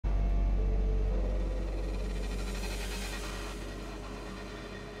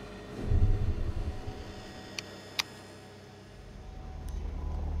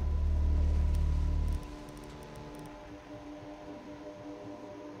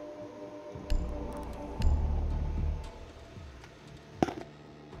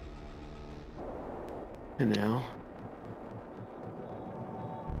Kanal.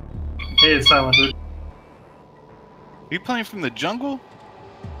 Hey, it's silent, dude. Are you playing from the jungle?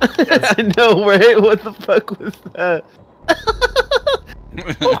 Yes. I know, right? What the fuck was that?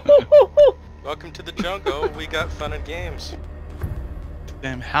 Welcome to the jungle. We got fun and games.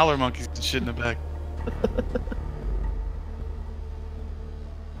 Damn howler monkeys and shit in the back.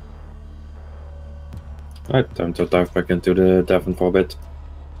 Alright, time to dive back into the Devon for a bit.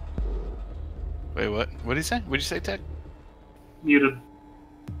 Wait, what? What did he say? What did you say, Tech? Muted.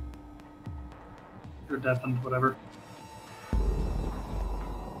 Or deafened, whatever.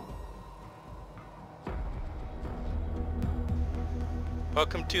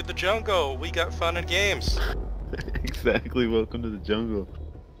 Welcome to the jungle. We got fun and games. Exactly, welcome to the jungle.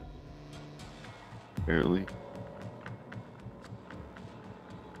 Apparently.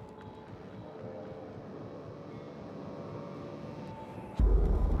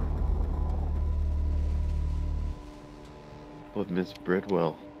 What Miss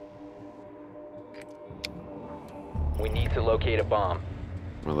Bridwell? We need to locate a bomb.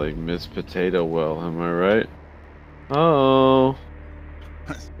 Or like Miss Potato Well, am I right? Oh,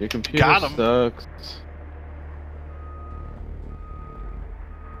 your computer Got 'em. sucks.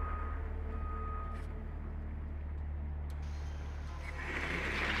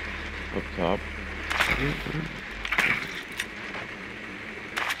 Up top.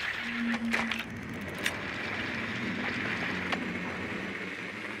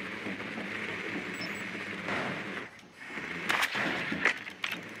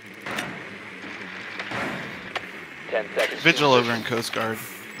 10 seconds. Vigil over in Coast Guard.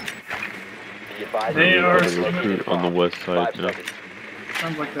 Be advised They you are have Recruit located a on the bomb. west side 5 now. seconds.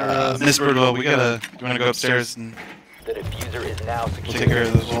 Sounds like they're, Miss Birdwell, we gotta. Do you wanna go upstairs and The diffuser is now secure. take care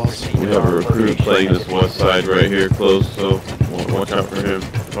of those walls? We have a recruit playing this west side right here close, so watch out for him.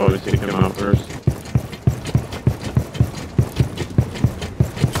 Probably take him out first.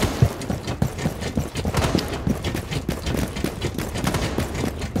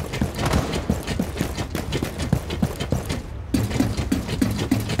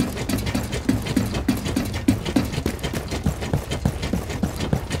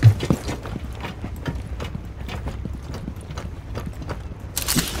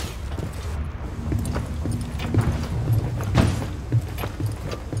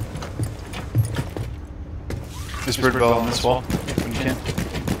 Miss Birdwell on this wall when you can.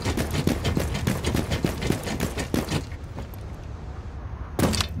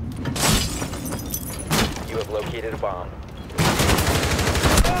 You have located a bomb.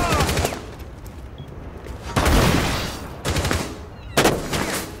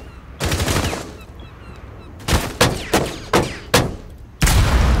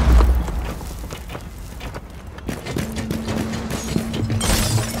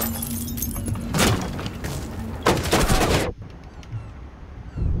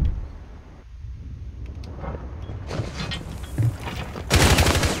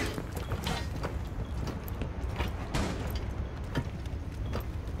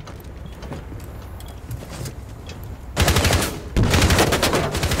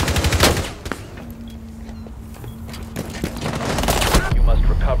 You must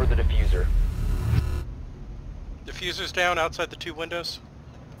recover the diffuser. Diffuser's down outside the 2 windows.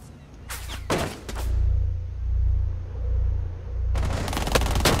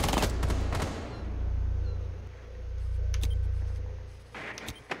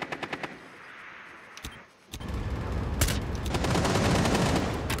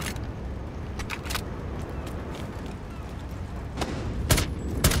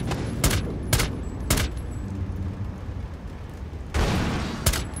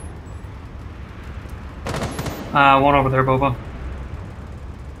 one over there, Boba.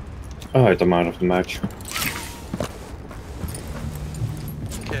 Alright, I'm out of the match.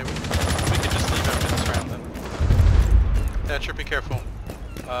 Okay, we can just leave after this round then. Thatcher, be careful.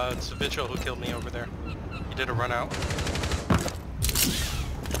 It's a Vigil who killed me over there. He did a run out.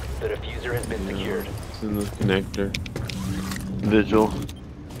 The diffuser has been secured. It's in the connector. Vigil.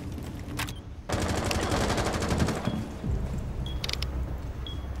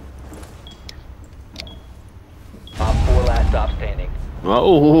 Op 4 last stop standing.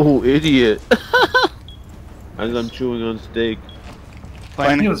 Oh, idiot! As I'm chewing on steak. He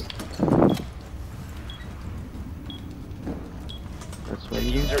Planning. was That's why The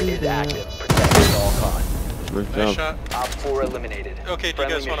you diffuser do is that. active. Protected at all costs. Nice Nice job. shot. Op 4 eliminated. Okay, do you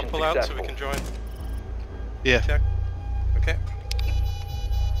Friendly guys want to mission pull out so successful. we can join? Yeah. Tech? Okay.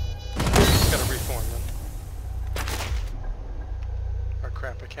 Just gotta reform then. Oh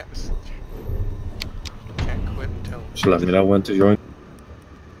crap, I can't quit until... Just let me know when to join.